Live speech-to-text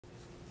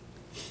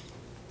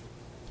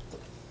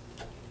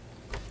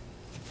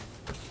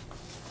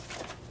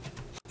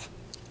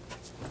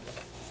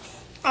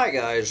Hi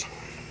guys,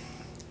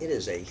 it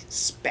is a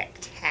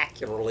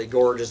spectacularly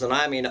gorgeous, and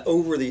I mean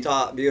over the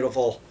top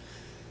beautiful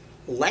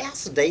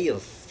last day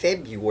of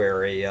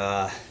February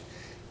on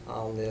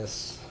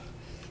this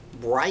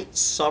bright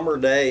summer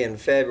day in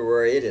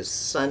February. It is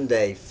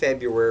Sunday,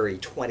 February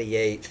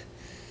 28th,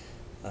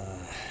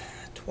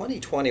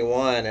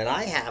 2021, and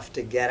I have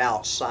to get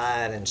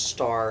outside and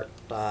start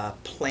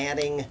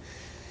planting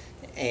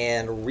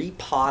and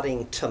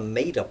repotting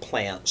tomato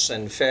plants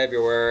in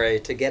February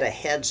to get a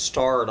head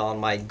start on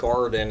my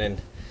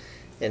garden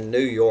in New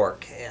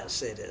York.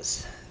 Yes, it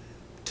is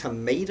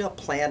tomato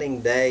planting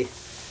day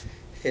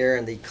here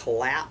in the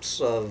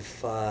collapse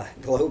of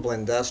global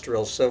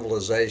industrial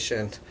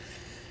civilization.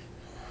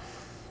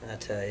 I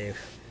tell you,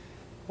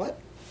 what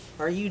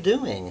are you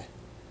doing?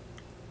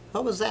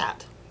 What was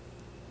that?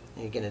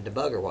 Are you getting a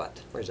bug or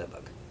what? Where's that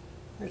bug?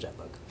 Where's that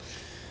bug?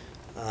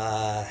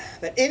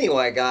 But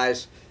anyway,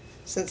 guys,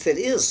 since it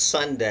is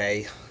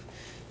Sunday,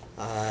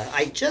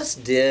 I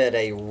just did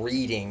a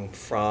reading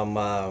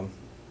from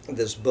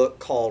this book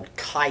called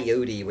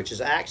Coyote, which is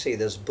actually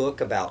this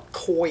book about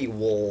coy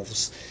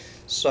wolves.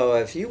 So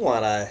if you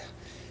want to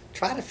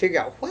try to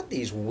figure out what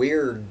these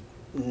weird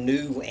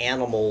new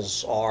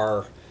animals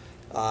are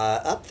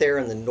up there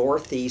in the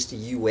northeast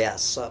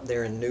U.S., up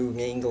there in New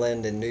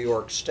England and New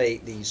York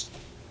State, these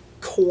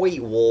coy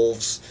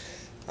wolves,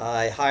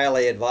 I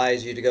highly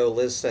advise you to go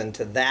listen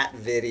to that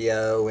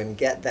video and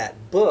get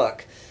that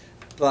book.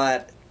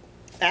 But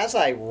as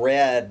I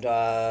read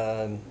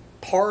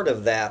part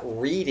of that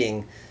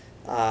reading,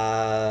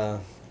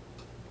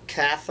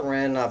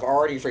 Catherine, I've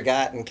already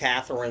forgotten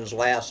Catherine's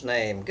last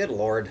name. Good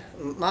Lord,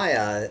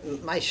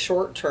 my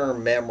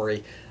short-term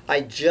memory. I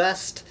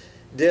just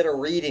did a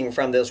reading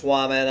from this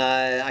woman.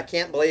 I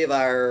can't believe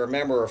I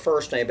remember her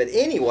first name. But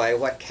anyway,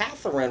 what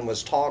Catherine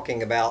was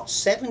talking about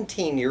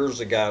 17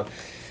 years ago,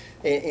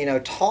 you know,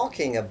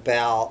 talking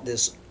about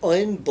this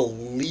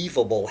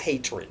unbelievable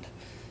hatred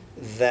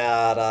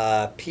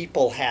that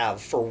people have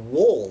for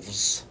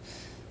wolves.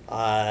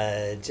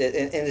 And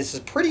this is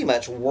pretty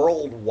much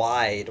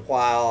worldwide,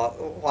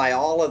 while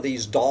all of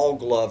these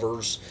dog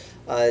lovers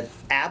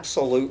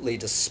absolutely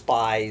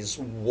despise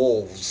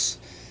wolves.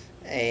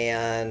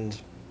 And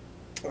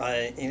you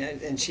know,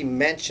 and she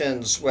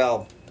mentions,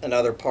 well, in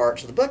other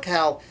parts of the book,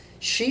 how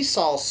she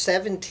saw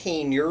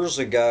 17 years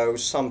ago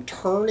some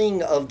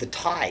turning of the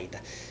tide,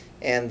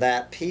 and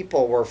that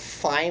people were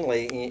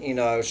finally, you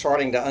know,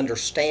 starting to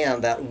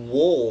understand that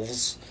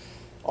wolves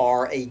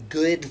are a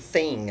good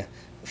thing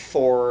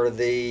for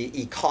the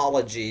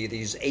ecology,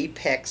 these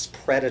apex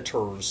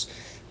predators.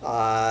 You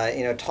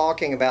know,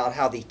 talking about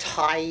how the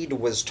tide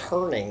was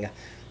turning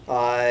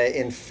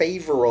in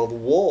favor of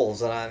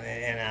wolves,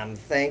 and I'm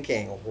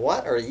thinking,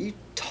 what are you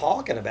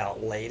talking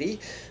about, lady?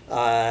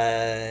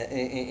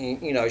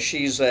 You know,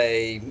 she's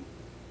a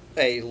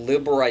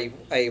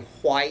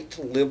white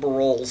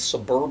liberal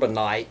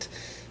suburbanite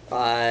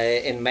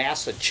in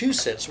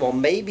Massachusetts. Well,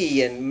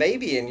 maybe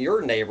in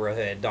your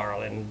neighborhood,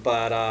 darling.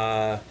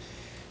 But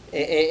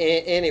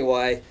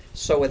anyway,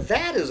 so with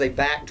that as a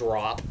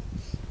backdrop,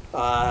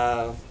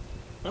 I'm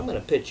going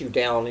to put you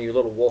down, you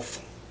little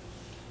wolf.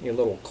 You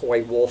little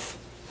coy wolf.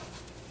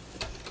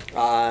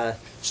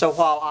 So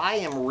while I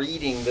am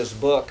reading this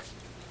book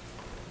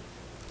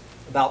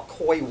about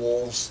coy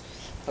wolves,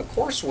 of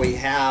course we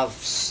have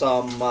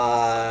some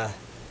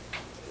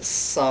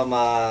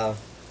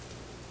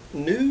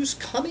news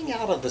coming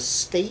out of the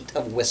state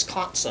of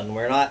Wisconsin.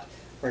 We're not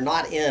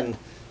in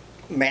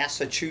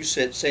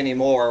Massachusetts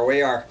anymore.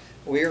 We are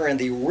in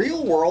the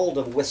real world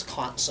of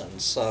Wisconsin.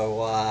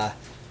 So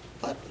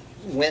what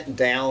went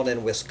down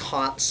in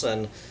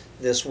Wisconsin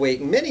this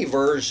week? Many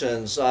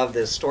versions of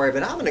this story,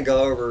 but I'm going to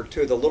go over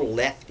to the little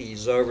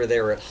lefties over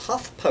there at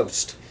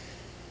HuffPost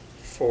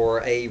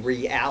for a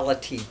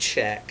reality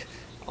check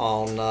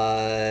on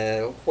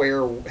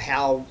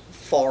how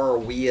far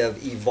we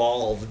have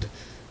evolved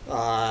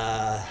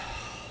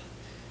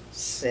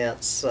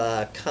since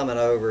coming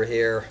over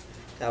here,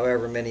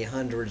 however many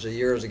hundreds of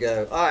years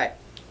ago. All right.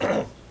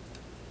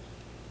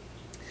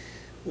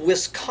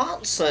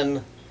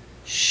 Wisconsin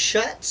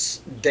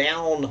shuts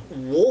down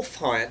wolf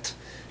hunt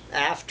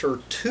after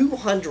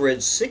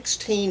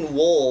 216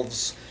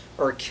 wolves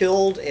are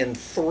killed in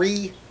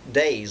 3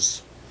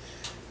 days.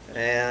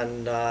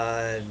 And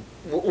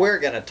we're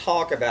going to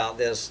talk about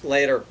this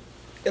later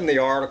in the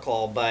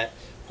article, but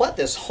what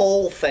this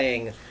whole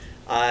thing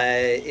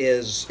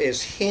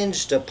is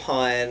hinged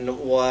upon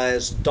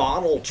was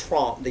Donald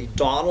Trump, the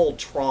Donald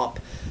Trump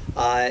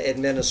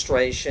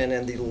administration,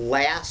 in the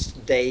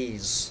last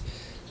days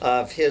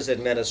of his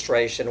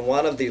administration.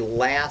 One of the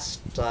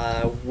last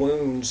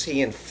wounds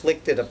he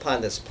inflicted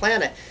upon this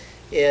planet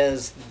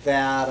is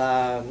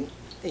that,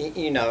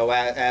 you know,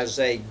 as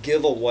a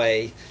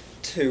giveaway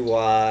to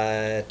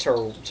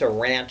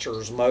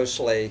ranchers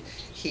mostly,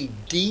 he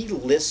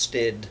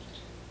delisted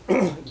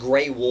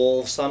gray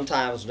wolves,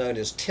 sometimes known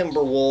as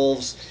timber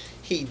wolves.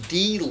 He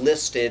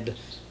delisted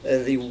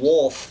the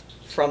wolf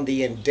from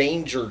the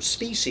Endangered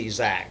Species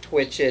Act,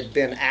 which had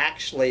been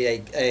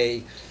actually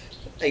a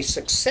a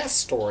success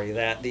story,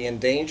 that the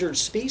Endangered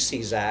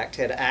Species Act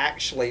had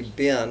actually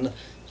been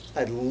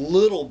a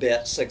little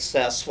bit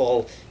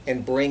successful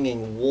in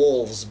bringing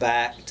wolves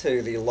back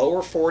to the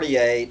lower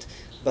 48,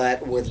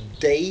 but with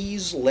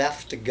days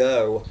left to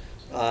go,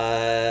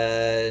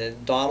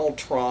 Donald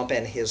Trump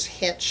and his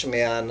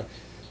henchmen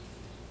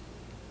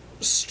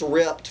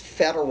stripped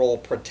federal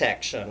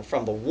protection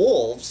from the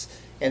wolves,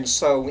 and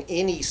so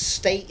any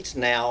state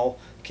now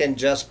can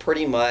just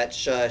pretty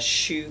much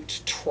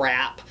shoot,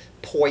 trap,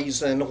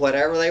 poison,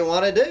 whatever they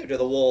want to do to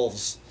the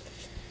wolves.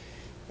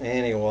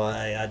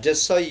 Anyway,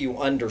 just so you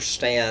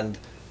understand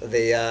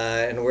the,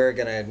 and we're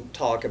going to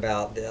talk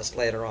about this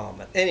later on,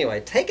 but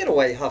anyway, take it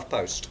away,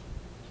 HuffPost.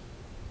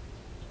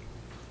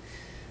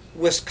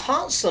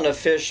 Wisconsin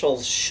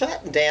officials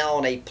shut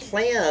down a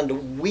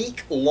planned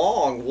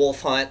week-long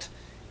wolf hunt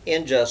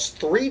in just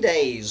 3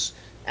 days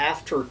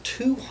after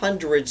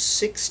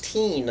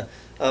 216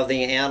 of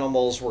the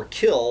animals were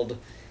killed,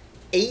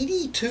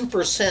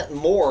 82%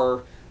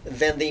 more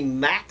than the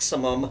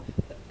maximum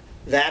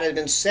that had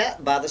been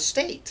set by the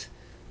state.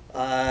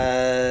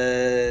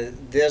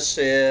 This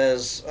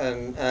is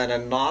an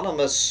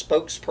anonymous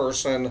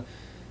spokesperson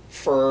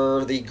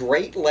for the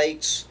Great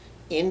Lakes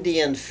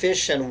Indian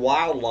Fish and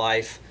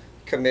Wildlife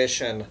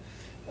Commission.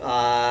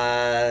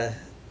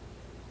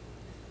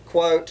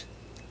 Quote,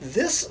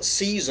 "This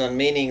season,"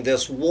 meaning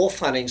this wolf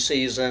hunting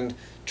season,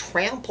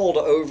 "trampled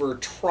over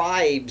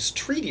tribes'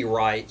 treaty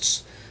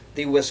rights,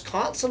 the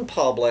Wisconsin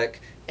public,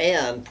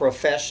 and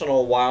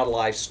professional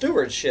wildlife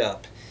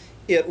stewardship.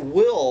 It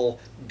will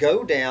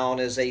go down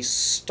as a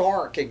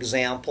stark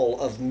example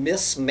of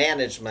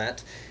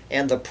mismanagement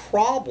and the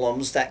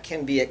problems that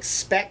can be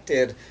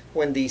expected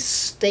when the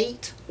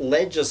state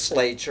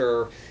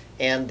legislature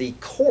and the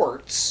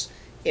courts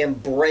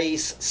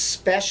embrace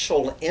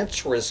special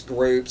interest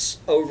groups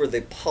over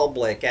the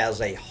public as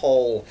a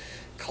whole,"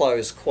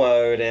 close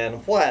quote.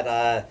 And what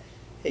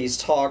he's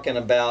talking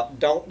about,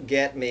 don't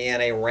get me in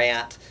a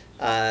rant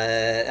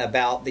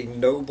about the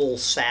noble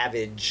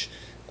savage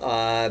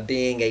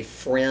being a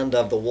friend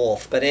of the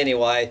wolf. But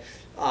anyway,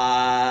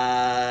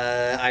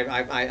 I'm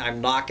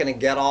not going to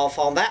get off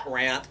on that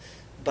rant.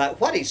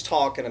 But what he's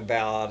talking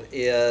about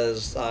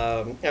is,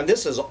 and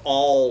this is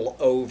all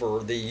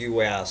over the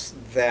U.S.,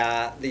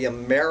 that the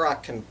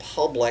American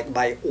public,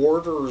 by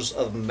orders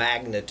of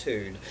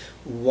magnitude,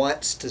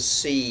 wants to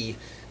see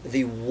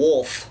the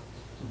wolf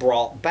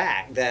brought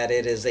back, that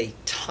it is a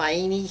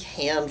tiny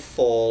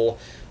handful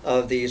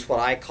of these, what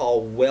I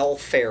call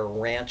welfare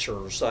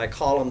ranchers. I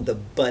call them the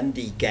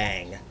Bundy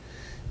gang,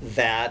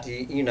 that,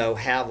 you know,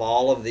 have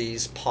all of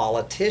these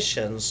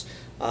politicians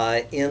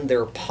in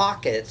their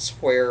pockets,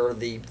 where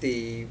the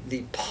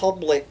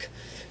public,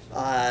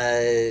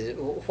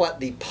 what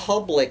the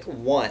public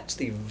wants,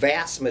 the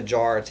vast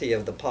majority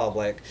of the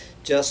public,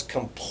 just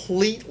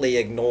completely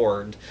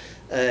ignored.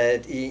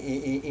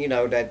 You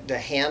know, to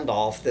hand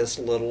off this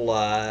little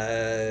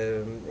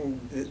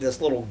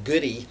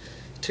goodie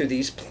to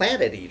these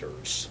planet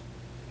eaters.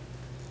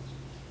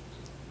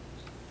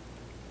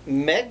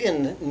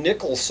 Megan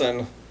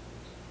Nicholson,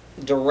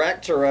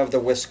 director of the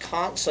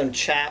Wisconsin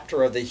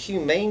chapter of the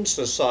Humane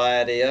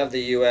Society of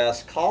the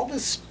U.S., called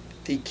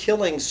the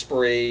killing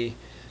spree,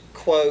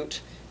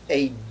 quote,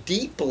 "a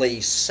deeply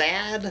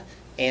sad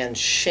and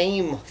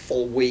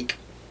shameful week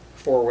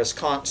for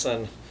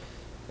Wisconsin."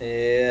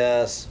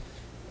 Yes.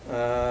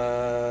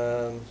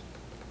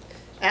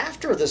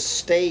 After the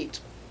state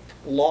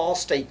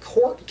lost a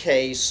court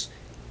case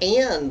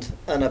and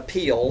an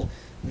appeal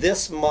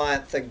this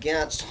month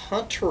against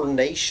Hunter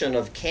Nation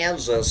of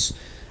Kansas,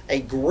 a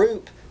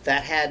group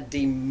that had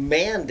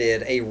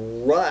demanded a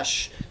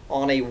rush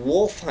on a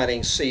wolf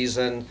hunting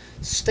season,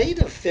 state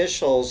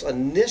officials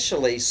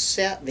initially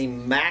set the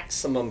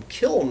maximum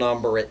kill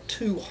number at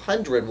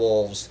 200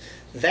 wolves.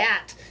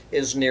 That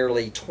is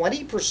nearly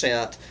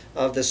 20%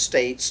 of the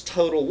state's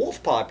total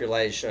wolf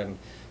population.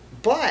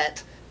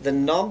 But the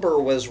number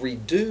was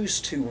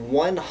reduced to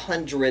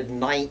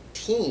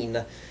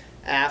 119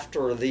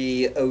 after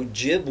the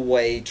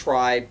Ojibwe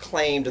tribe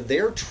claimed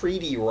their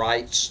treaty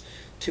rights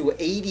to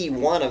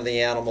 81 of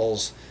the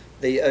animals.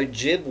 The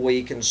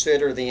Ojibwe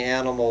consider the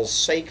animals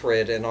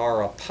sacred and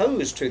are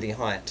opposed to the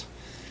hunt.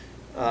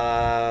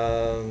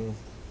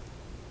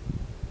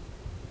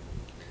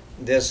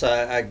 This,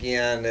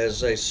 again,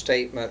 is a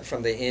statement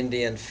from the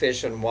Indian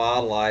Fish and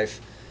Wildlife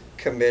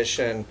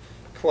Commission.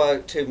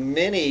 Quote, "To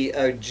many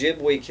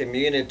Ojibwe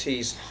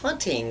communities,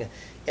 hunting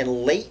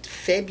in late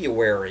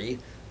February,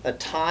 a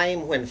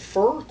time when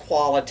fur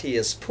quality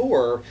is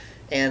poor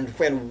and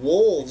when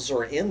wolves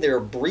are in their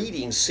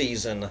breeding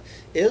season,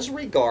 is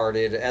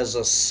regarded as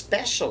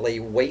especially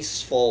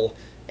wasteful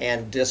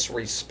and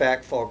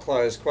disrespectful,"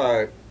 close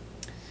quote.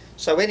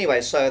 So anyway,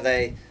 so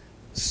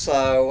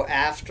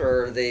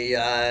after the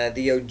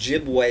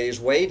Ojibways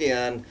weighed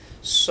in,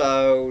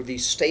 so the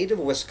state of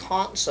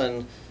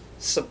Wisconsin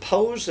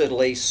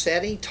supposedly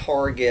set a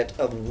target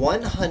of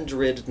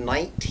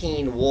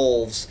 119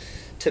 wolves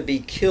to be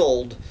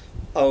killed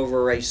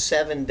over a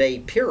 7-day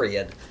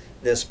period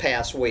this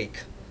past week.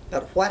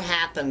 But what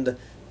happened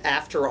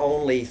after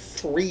only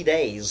 3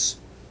 days?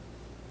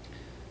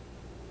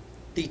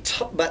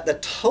 But the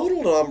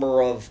total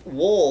number of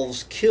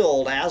wolves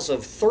killed as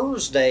of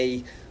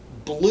Thursday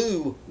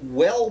blew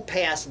well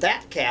past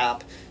that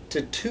cap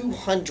to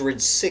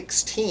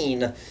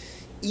 216.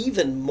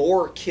 Even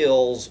more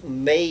kills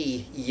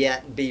may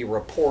yet be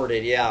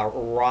reported. Yeah,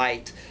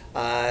 right.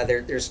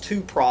 There's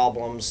two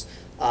problems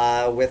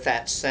with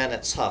that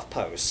sentence,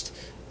 HuffPost.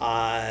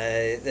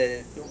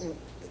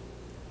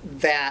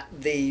 That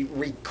the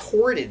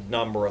recorded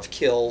number of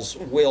kills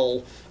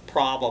will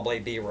probably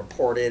be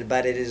reported,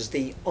 but it is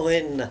the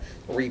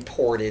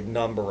unreported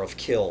number of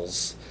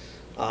kills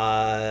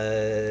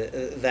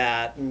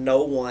that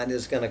no one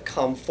is going to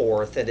come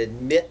forth and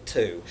admit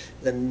to.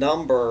 The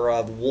number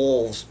of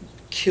wolves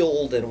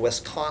killed in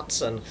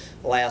Wisconsin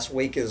last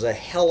week is a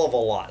hell of a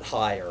lot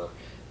higher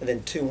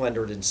than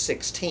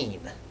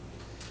 216.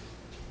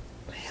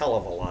 A hell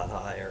of a lot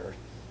higher.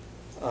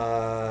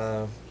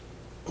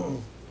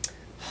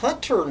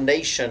 Hunter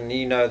Nation,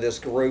 you know, this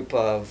group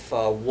of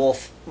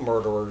wolf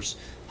murderers,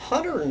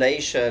 Hunter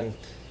Nation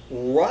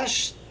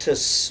rushed to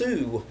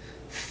sue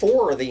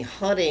for the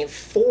hunting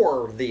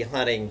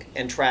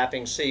and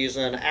trapping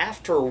season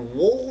after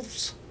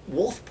wolf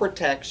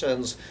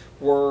protections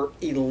were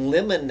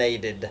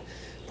eliminated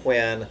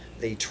when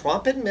the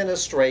Trump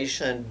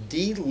administration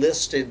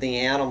delisted the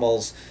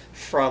animals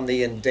from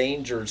the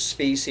Endangered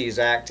Species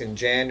Act in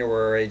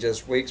January,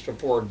 just weeks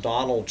before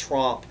Donald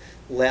Trump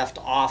left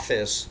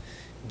office.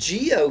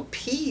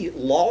 GOP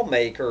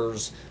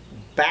lawmakers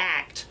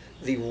backed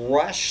the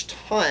rushed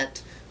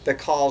hunt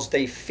because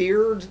they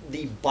feared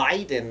the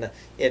Biden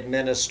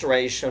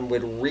administration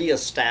would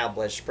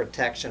reestablish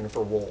protection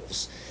for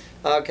wolves.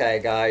 Okay,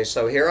 guys,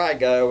 so here I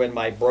go in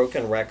my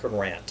broken record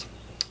rant.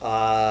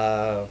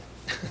 I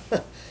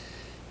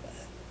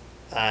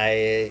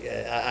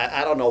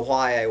don't know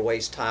why I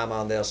waste time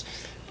on this.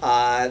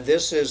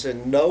 This is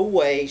in no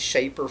way,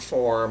 shape, or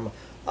form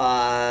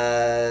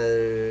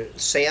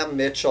Sam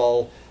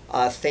Mitchell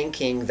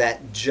thinking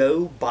that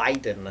Joe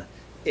Biden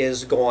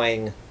is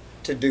going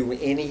to do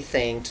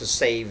anything to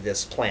save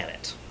this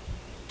planet.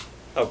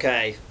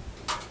 Okay?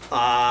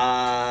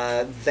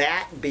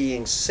 That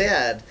being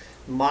said,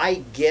 my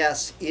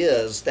guess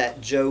is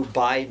that Joe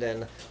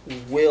Biden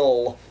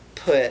will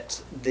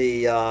put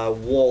the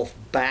wolf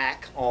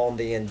back on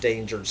the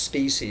endangered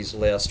species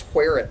list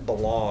where it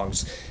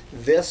belongs.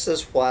 This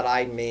is what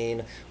I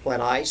mean when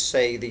I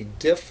say the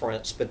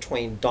difference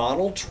between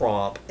Donald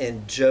Trump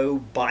and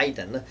Joe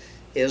Biden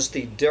is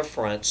the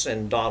difference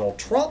in Donald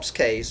Trump's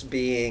case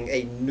being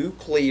a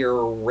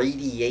nuclear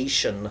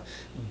radiation,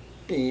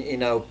 you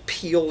know,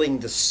 peeling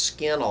the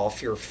skin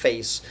off your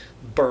face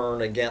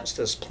burn against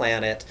this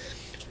planet,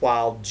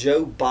 while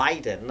Joe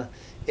Biden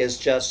is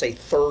just a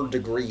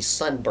third-degree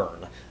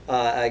sunburn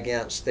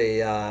against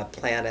the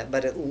planet.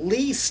 But at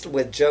least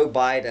with Joe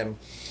Biden,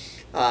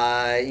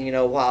 you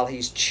know, while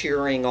he's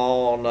cheering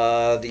on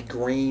the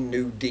Green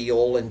New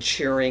Deal and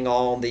cheering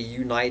on the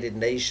United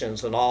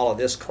Nations and all of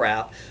this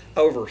crap,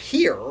 over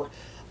here,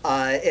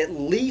 at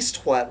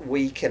least what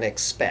we can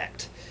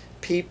expect,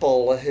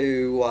 people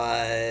who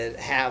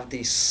have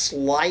the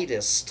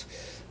slightest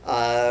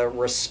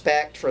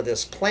respect for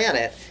this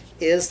planet,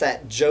 is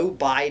that Joe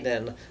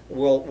Biden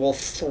will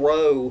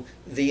throw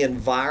the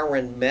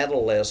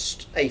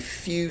environmentalists a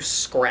few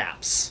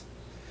scraps.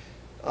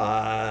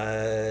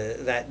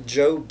 That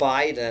Joe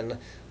Biden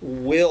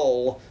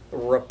will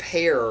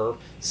repair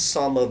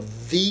some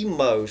of the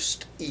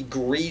most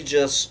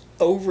egregious,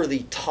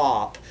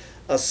 over-the-top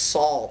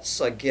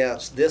assaults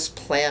against this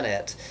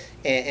planet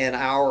and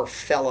our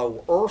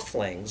fellow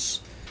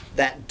earthlings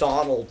that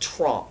Donald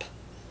Trump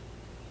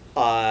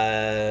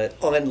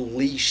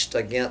unleashed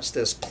against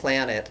this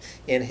planet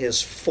in his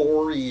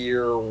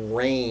 4-year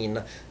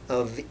reign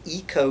of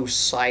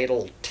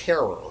ecocidal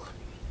terror.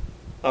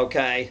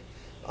 Okay?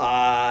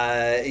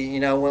 You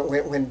know,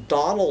 when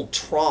Donald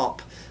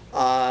Trump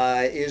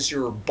is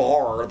your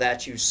bar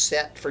that you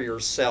set for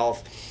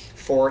yourself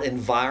for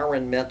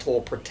environmental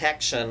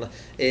protection,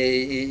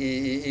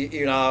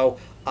 you know,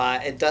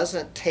 it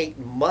doesn't take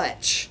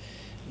much,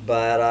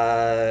 but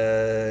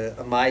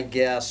my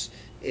guess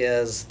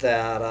is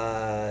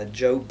that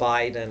Joe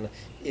Biden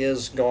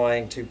is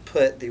going to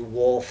put the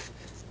wolf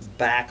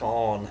back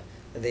on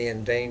the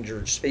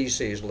endangered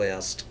species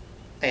list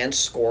and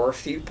score a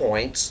few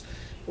points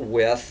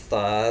with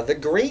the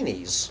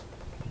greenies.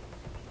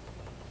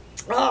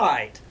 All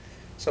right,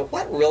 so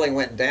what really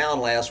went down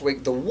last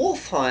week? The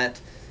wolf hunt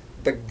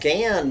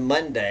began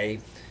Monday,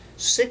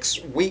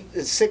 6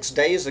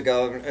 days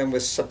ago, and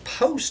was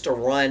supposed to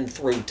run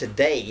through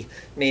today,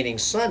 meaning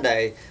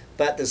Sunday,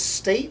 but the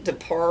State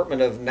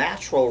Department of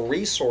Natural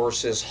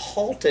Resources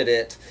halted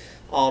it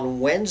on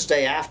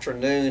Wednesday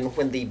afternoon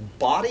when the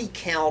body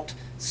count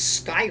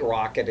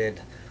skyrocketed.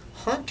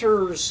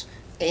 Hunters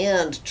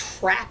and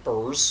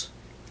trappers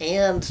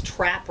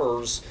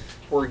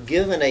were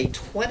given a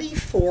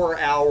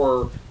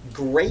 24-hour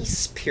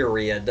grace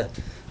period,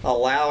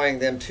 allowing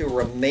them to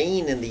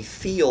remain in the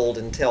field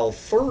until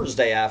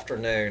Thursday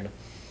afternoon.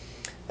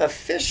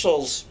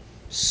 Officials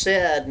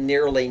said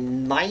nearly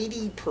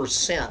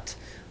 90%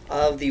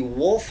 of the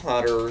wolf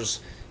hunters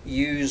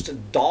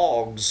used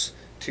dogs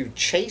to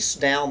chase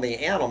down the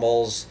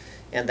animals,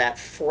 and that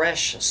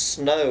fresh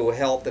snow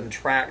helped them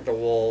track the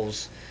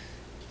wolves.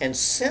 And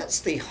since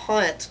the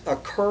hunt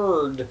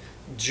occurred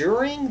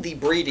during the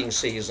breeding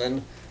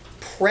season,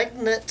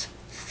 pregnant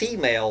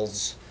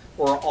females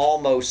were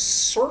almost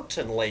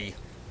certainly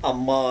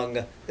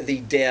among the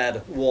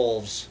dead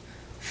wolves.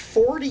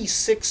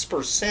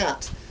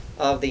 46%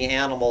 of the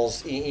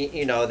animals,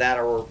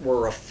 that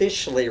were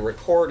officially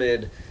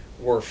recorded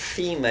were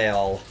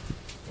female.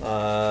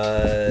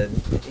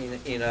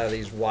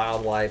 These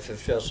wildlife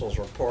officials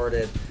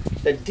reported.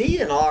 The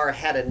DNR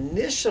had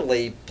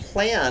initially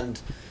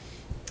planned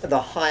the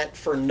hunt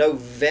for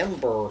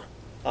November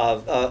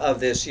of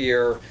this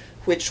year,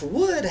 which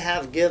would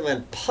have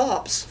given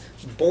pups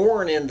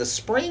born in the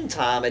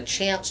springtime a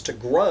chance to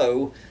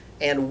grow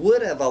and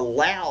would have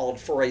allowed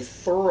for a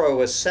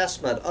thorough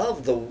assessment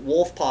of the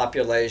wolf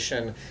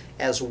population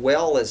as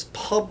well as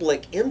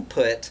public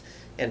input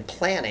and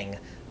planning.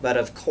 But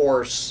of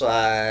course,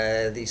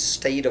 the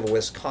state of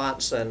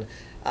Wisconsin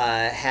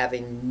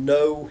having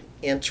no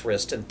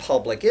interest in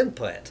public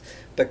input,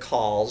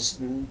 because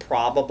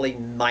probably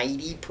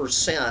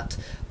 90%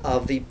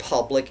 of the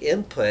public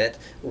input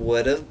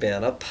would have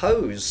been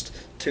opposed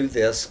to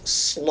this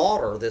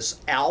slaughter, this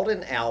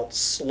out-and-out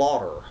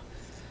slaughter.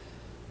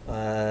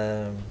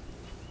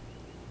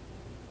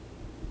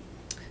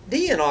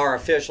 DNR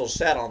officials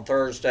said on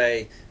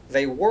Thursday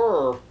they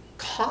were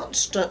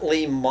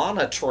constantly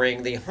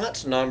monitoring the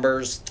hunt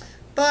numbers,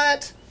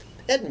 but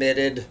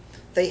admitted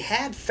they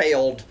had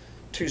failed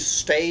to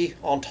stay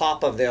on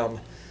top of them.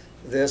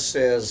 This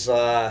is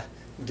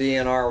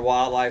DNR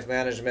Wildlife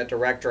Management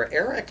Director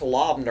Eric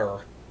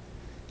Lobner.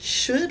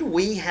 Should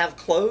we have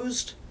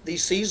closed the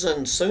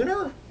season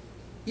sooner?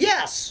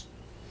 Yes.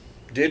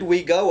 Did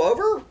we go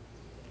over?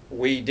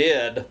 We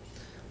did.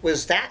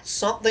 Was that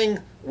something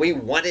we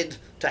wanted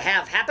to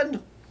have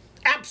happen?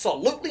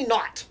 Absolutely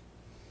not.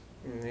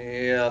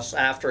 Yes,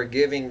 after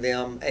giving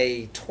them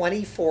a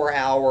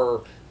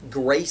 24-hour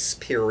grace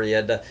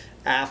period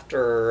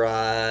after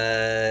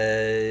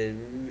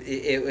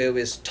it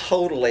was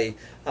totally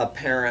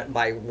apparent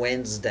by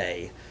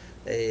Wednesday.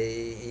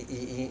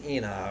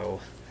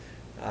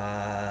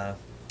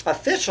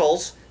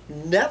 Officials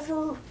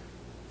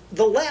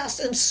nevertheless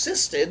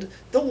insisted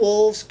the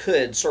wolves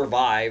could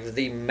survive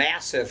the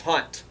massive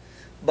hunt,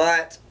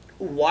 but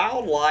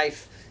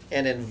wildlife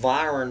and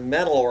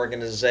environmental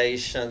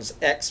organizations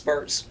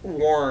experts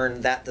warn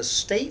that the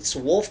state's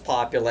wolf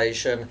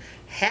population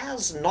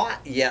has not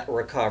yet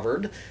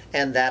recovered,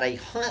 and that a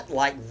hunt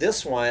like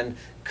this one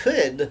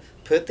could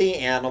put the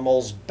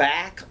animals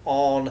back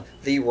on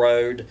the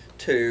road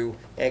to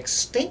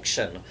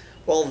extinction.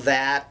 Well,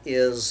 that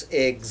is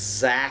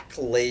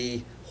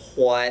exactly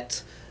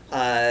what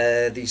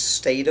the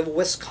state of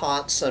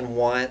Wisconsin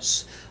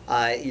wants.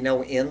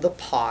 In the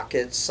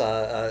pockets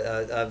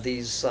of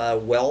these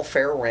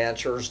welfare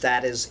ranchers.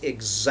 That is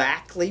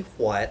exactly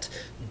what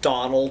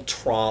Donald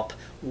Trump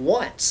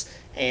wants.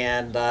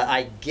 And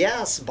I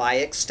guess by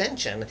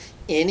extension,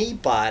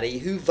 anybody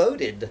who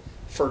voted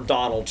for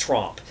Donald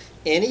Trump,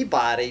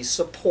 anybody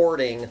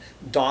supporting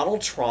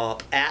Donald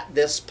Trump at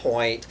this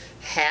point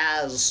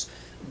has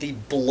the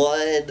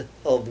blood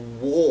of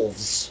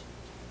wolves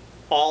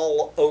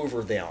all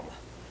over them.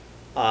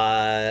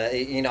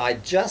 I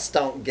just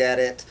don't get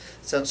it,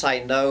 since I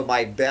know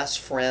my best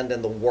friend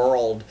in the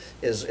world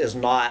is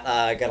not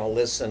going to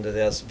listen to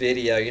this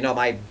video.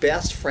 My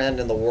best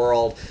friend in the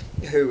world,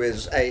 who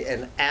is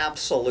an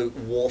absolute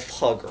wolf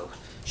hugger.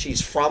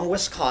 She's from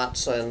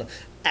Wisconsin,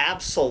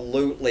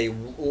 absolutely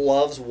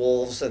loves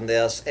wolves in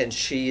this, and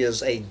she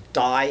is a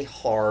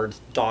die-hard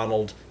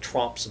Donald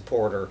Trump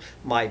supporter.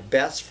 My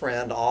best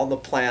friend on the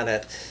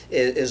planet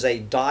is a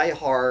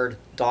die-hard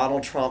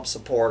Donald Trump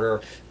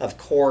supporter. Of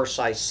course,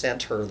 I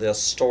sent her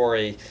this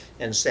story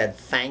and said,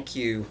 thank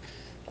you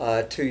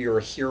to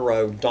your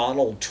hero,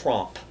 Donald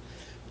Trump.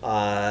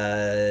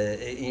 How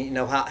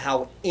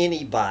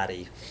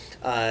anybody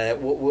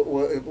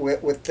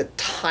with the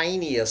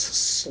tiniest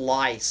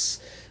slice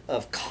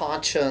of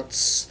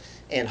conscience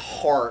and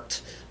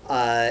heart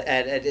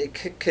and it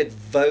could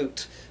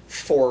vote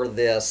for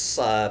this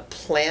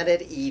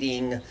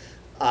planet-eating,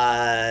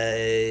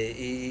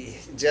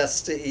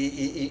 just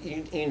this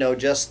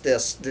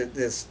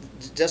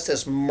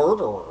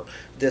murderer,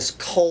 this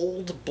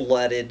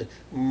cold-blooded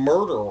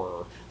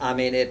murderer. I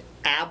mean, it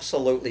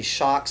absolutely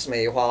shocks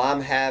me. While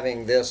I'm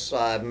having this,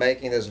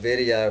 making this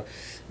video,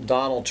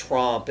 Donald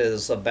Trump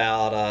is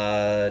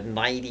about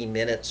 90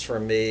 minutes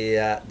from me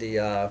at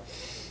the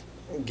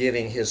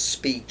giving his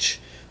speech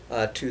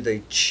to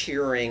the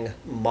cheering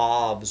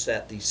mobs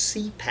at the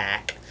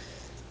CPAC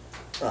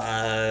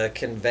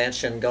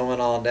convention going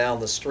on down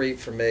the street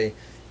from me.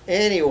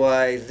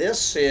 Anyway,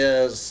 this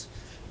is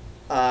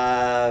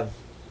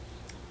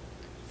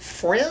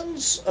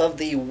Friends of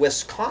the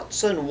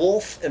Wisconsin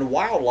Wolf and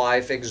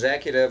Wildlife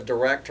Executive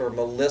Director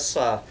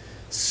Melissa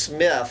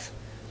Smith.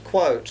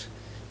 Quote,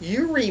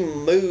 you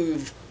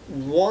remove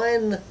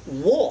one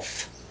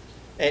wolf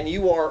and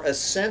you are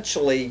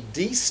essentially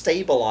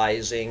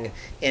destabilizing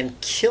and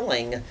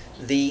killing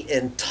the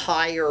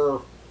entire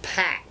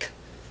pack.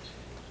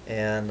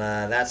 And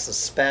that's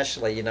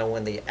especially, you know,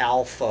 when the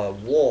alpha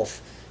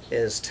wolf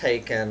is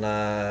taken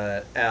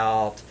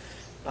out.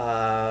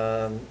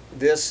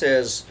 This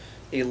is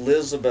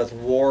Elizabeth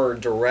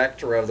Ward,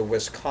 director of the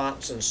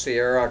Wisconsin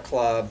Sierra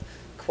Club.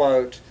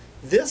 Quote,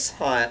 "This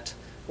hunt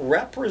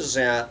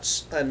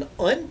represents an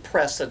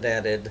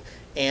unprecedented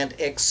and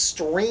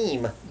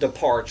extreme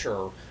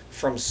departure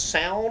from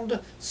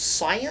sound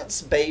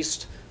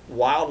science-based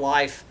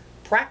wildlife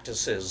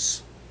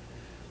practices."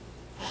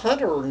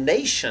 Hunter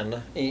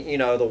Nation, you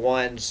know, the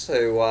ones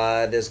who,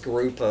 this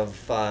group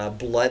of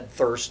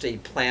bloodthirsty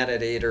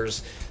planet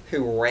eaters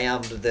who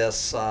rammed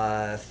this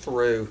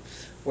through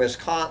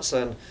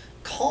Wisconsin,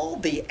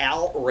 called the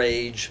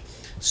outrage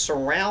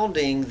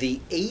surrounding the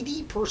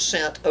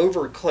 80%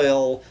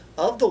 overkill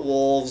of the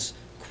wolves,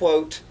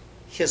 quote,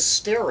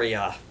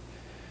 hysteria.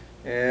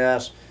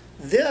 Yes,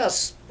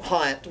 this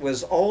hunt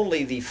was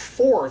only the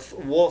 4th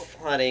wolf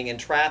hunting and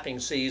trapping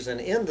season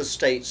in the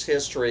state's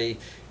history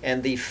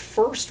and the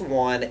first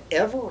one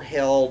ever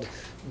held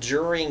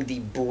during the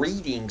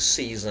breeding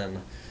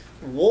season.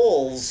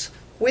 Wolves,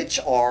 which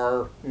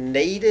are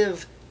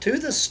native to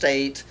the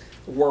state,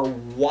 were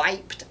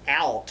wiped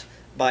out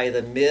by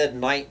the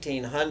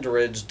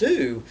mid-1900s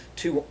due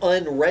to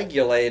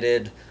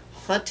unregulated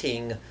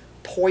hunting,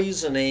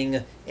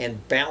 poisoning,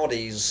 and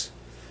bounties.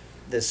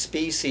 The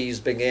species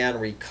began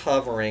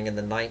recovering in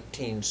the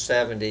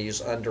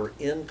 1970s under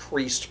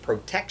increased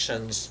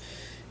protections,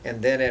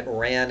 and then it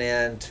ran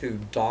into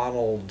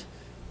Donald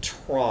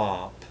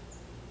Trump.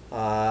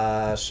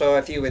 So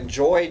if you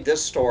enjoyed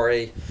this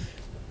story,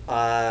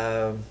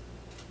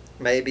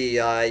 maybe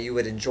you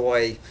would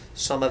enjoy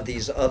some of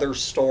these other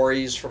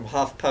stories from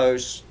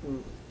HuffPost.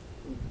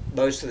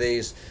 Most of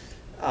these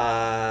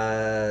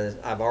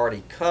I've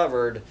already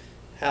covered.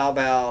 How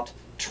about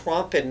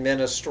Trump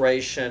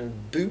administration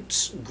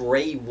boots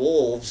gray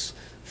wolves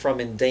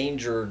from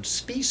endangered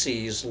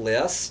species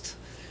list?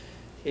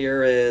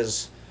 Here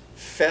is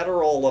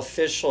federal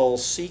official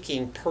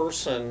seeking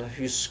person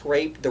who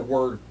scraped the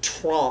word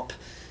Trump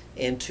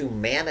into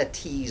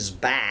manatee's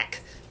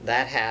back.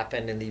 That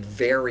happened in the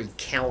very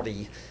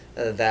county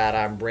that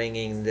I'm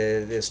bringing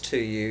this to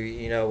you,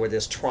 you know, where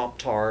this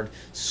Trump-tard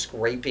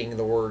scraping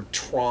the word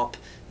Trump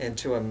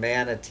into a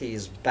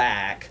manatee's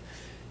back.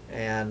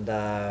 And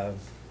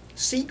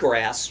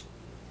seagrass,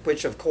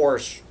 which of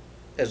course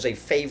is a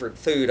favorite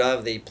food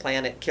of the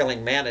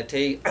planet-killing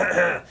manatee,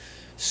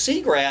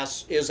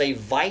 seagrass is a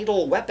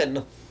vital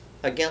weapon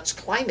against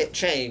climate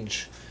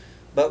change,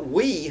 but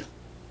we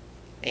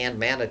and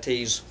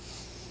manatees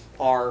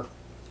are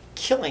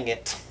killing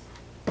it.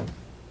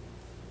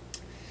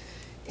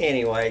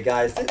 Anyway,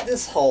 guys,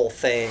 this whole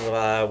thing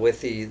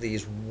with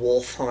these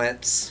wolf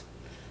hunts,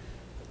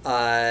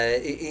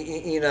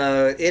 you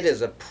know, it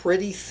is a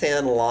pretty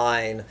thin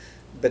line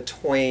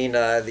between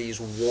these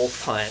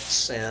wolf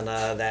hunts and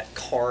that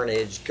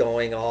carnage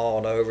going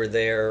on over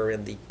there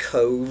in the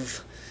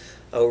cove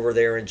over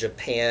there in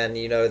Japan,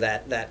 you know,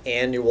 that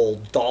annual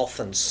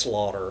dolphin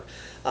slaughter.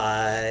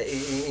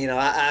 You know,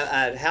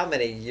 how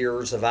many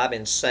years have I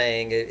been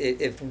saying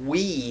if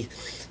we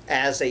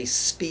as a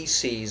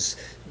species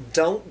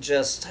don't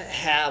just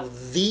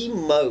have the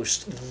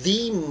most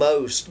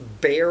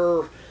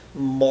bare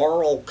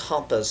moral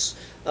compass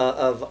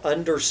of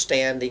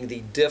understanding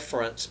the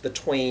difference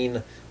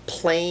between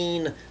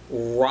plain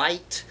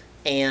right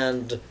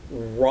and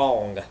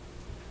wrong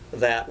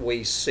that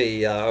we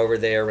see over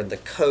there in the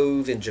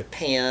cove in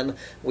Japan,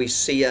 we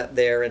see up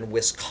there in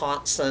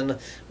Wisconsin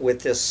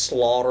with this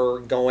slaughter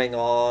going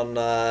on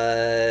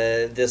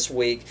this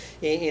week.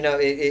 You know,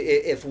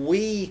 if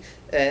we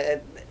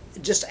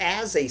just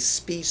as a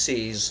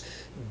species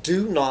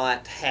do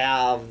not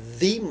have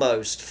the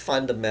most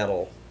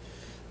fundamental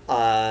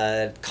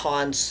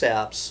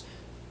concepts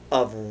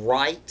of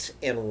right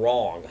and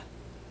wrong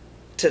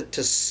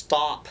to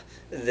stop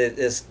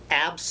this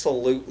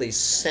absolutely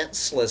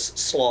senseless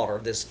slaughter,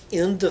 this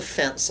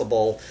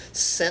indefensible,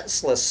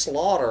 senseless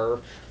slaughter,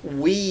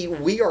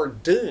 we are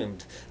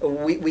doomed.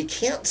 We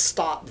can't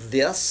stop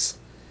this.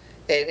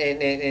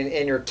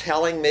 And you're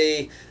telling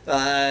me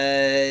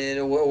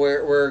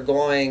we're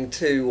going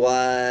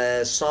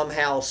to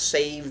somehow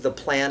save the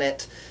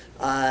planet,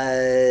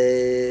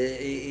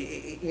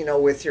 you know,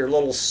 with your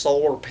little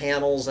solar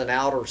panels in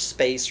outer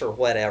space or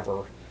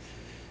whatever.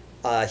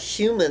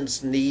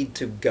 Humans need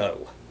to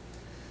go.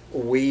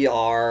 We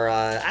are,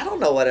 I don't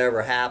know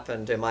whatever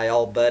happened to my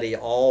old buddy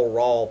All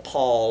Raw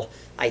Paul.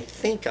 I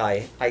think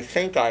I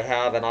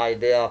have an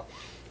idea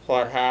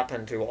what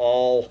happened to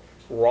All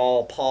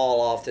Raw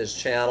Paul off this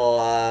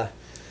channel.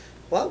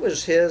 What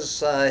was his,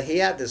 he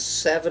had this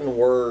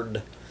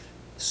 7-word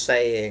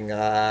saying.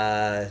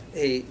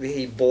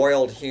 He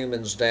boiled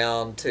humans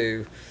down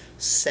to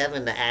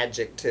 7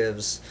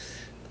 adjectives.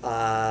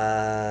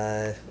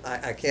 I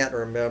can't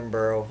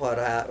remember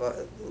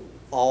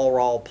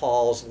all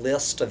Paul's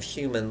list of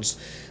humans,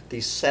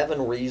 these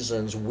 7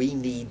 reasons we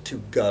need to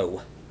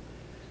go,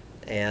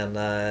 and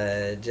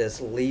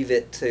just leave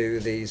it to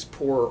these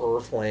poor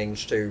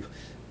earthlings to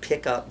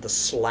pick up the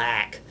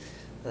slack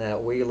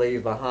that we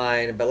leave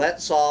behind. But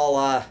let's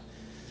all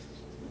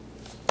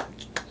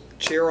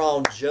cheer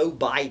on Joe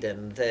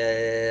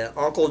Biden.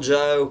 Uncle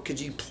Joe, could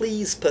you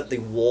please put the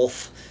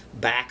wolf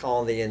back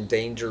on the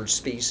endangered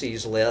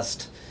species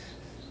list,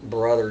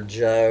 Brother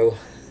Joe?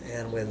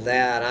 And with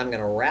that, I'm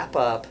going to wrap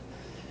up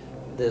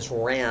this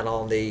rant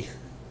on the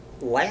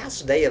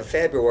last day of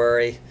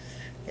February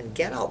and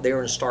get out there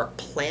and start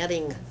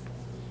planting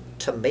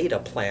tomato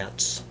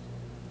plants.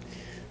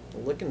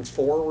 Looking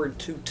forward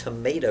to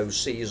tomato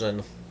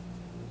season.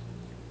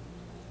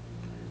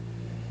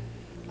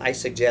 I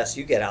suggest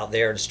you get out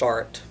there and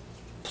start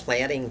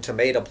planting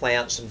tomato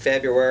plants in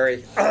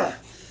February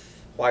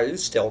while you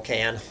still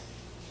can.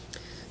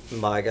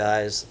 Bye,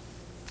 guys.